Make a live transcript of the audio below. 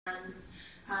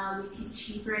We teach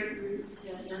Hebrew roots to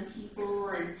young people,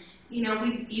 and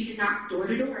we even knock door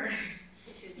to door.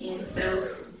 And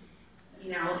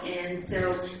so,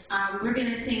 we're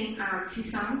going to sing 2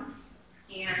 songs,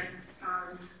 and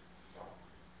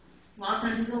well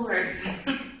done to the Lord.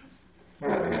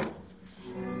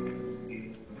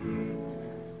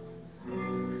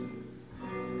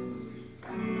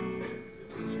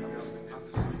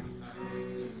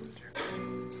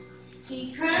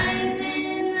 He cries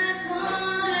in the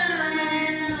corner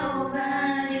and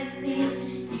nobody sees.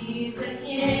 He's a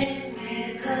kid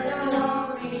with a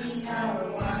story no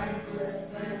one would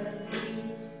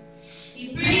believe. He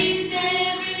breathes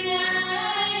every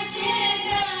night, dear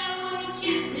God, won't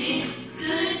you please?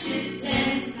 Could you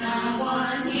send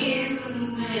someone here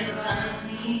who will love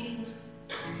me?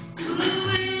 Who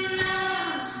will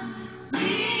love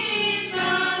me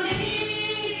for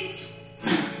me?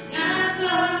 Not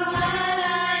for what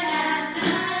I have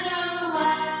done or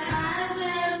what I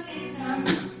will become.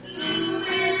 Who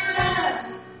will love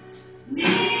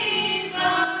me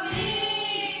for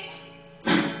me?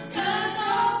 'Cause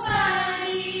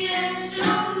nobody has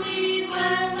shown me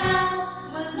what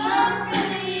love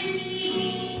really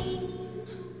means.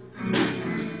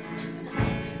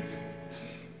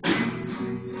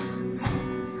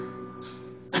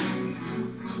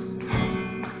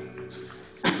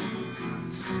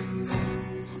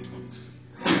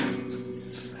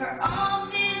 Her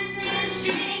office is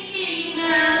shrinking a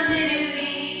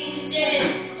living dead.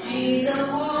 She's a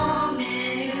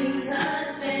woman whose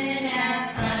husband has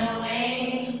run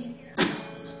away.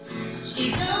 She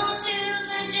goes to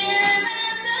the gym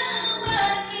and the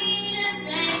working and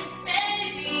say,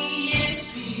 maybe if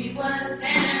she was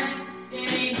there,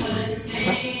 they would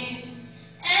stay.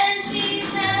 And she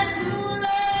says, who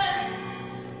loves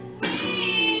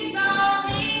me for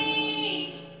me?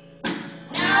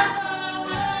 Not for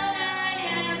what I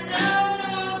have done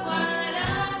or what I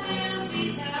will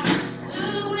become. Who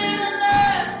will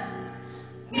love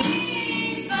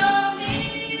me for me?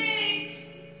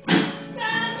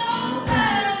 'Cause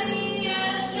nobody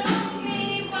has shown me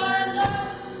what love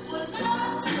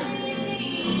really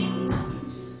means.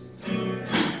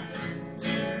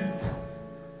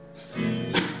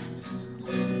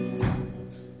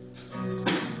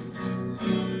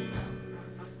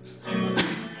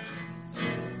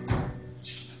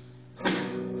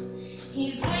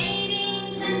 He's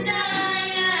waiting to die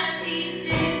as he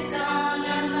sits on a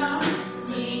log.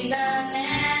 He's a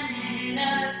man in a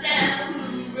cell who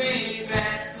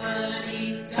regrets what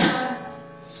he's done.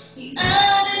 He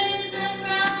utters a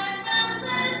cry from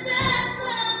the depths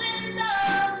of his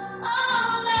soul.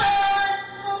 Oh Lord,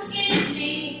 forgive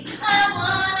me, I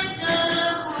want to go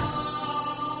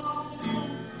home.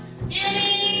 And he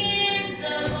hears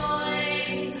the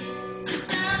voice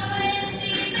somewhere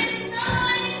deep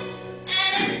inside,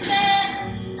 and it says,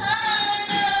 I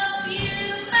know you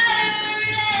heard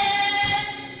it.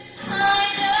 I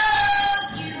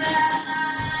know you have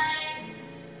lied.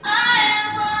 I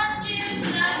want you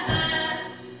suffer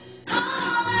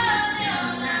all of your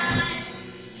life.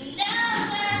 And now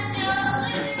that you're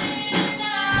listening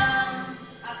now,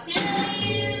 I'll tell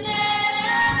you that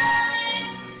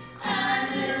I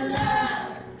will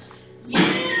love you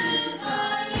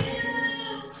for you.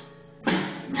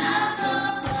 Not for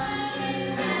what you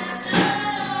have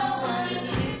done or what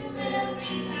you will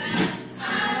become. I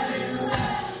will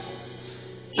love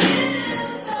you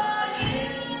for you.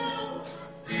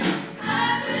 I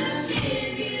will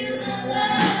give you the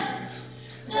love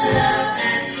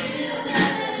that you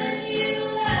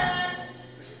love,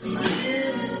 you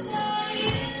for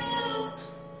you.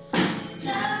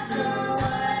 Not for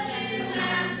what you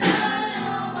have done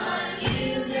or what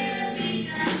you will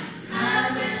become. I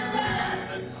will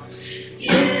love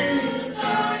you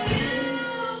for you.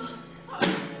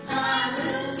 I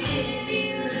will give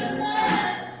you the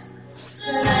love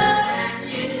that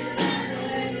you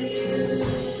have, you.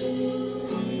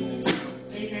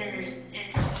 Amen.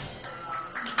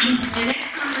 And the next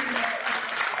song we're going to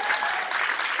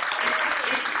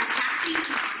it's a Patsy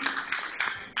song.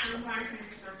 Some of our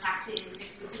friends are Patsy and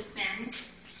mixed with Hispanic.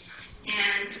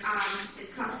 And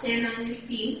it's called Stand on Your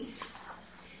Feet.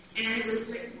 And it was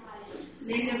written by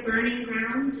Linda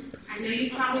Birdinground. I know you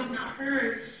probably have not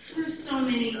heard. There's so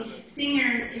many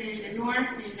singers in the North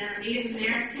and Native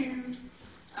American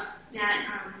that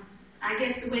I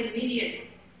guess the way the media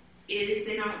is,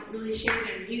 they don't really share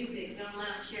their music. They don't let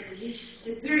them share their music.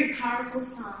 It's a very powerful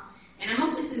song. And I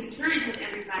hope this encourages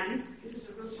everybody. This is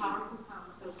a real powerful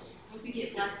song. So I hope you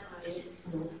get blessed by it. It's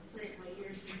play it in my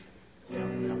ears.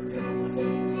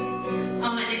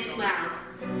 Oh, and it's loud.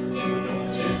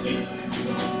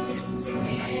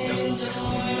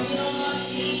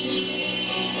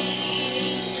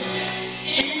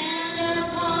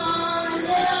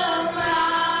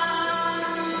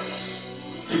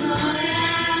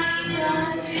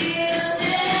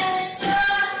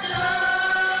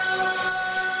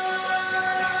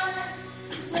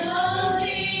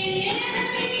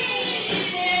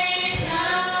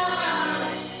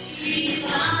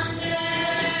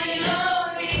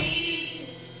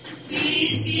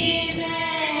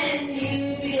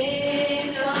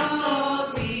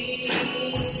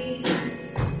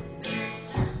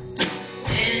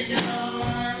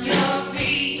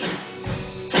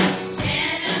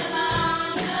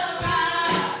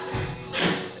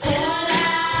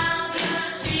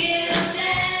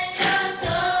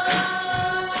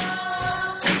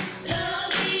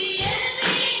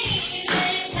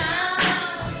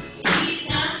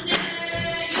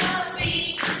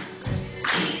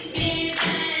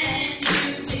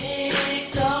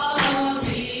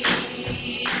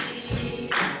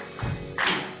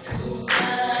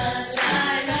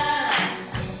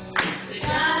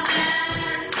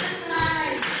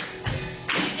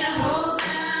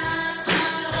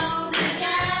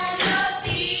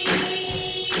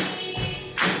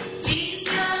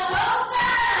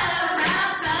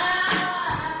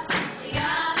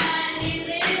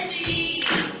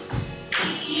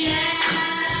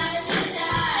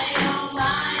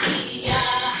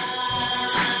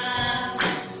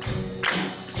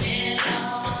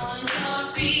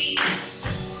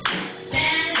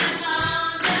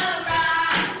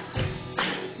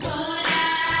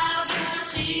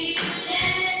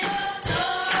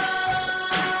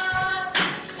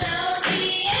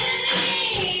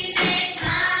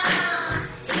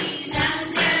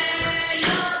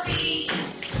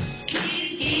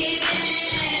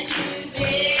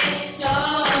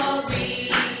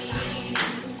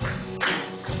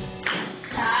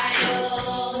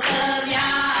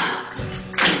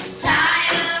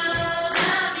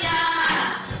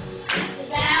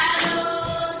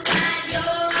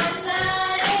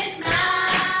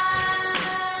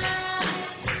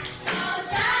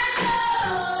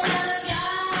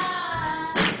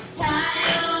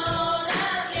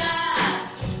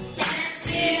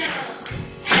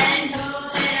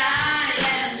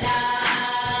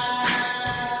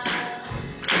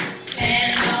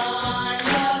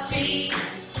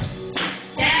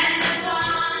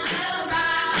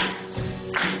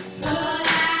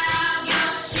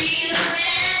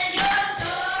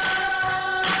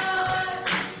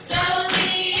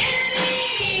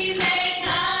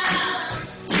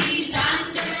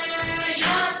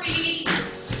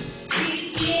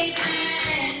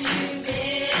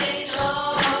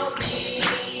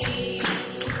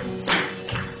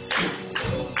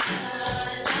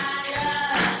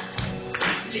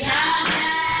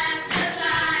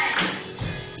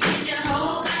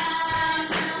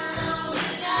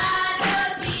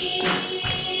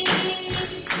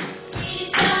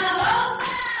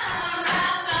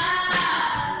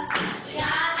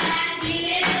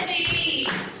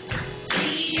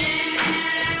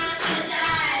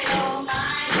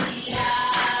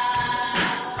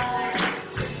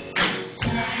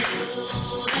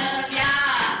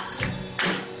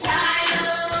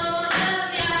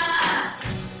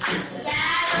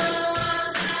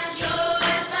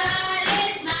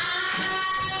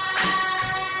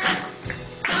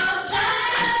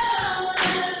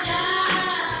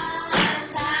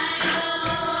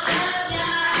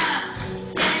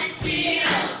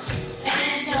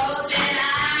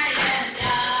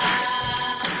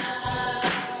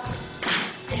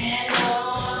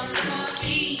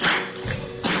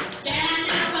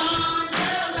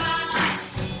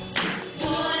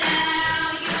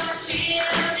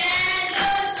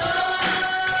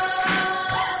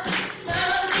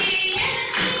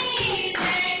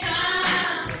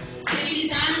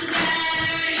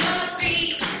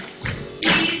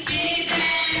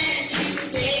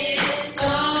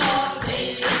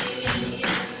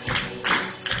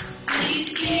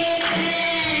 Thank you.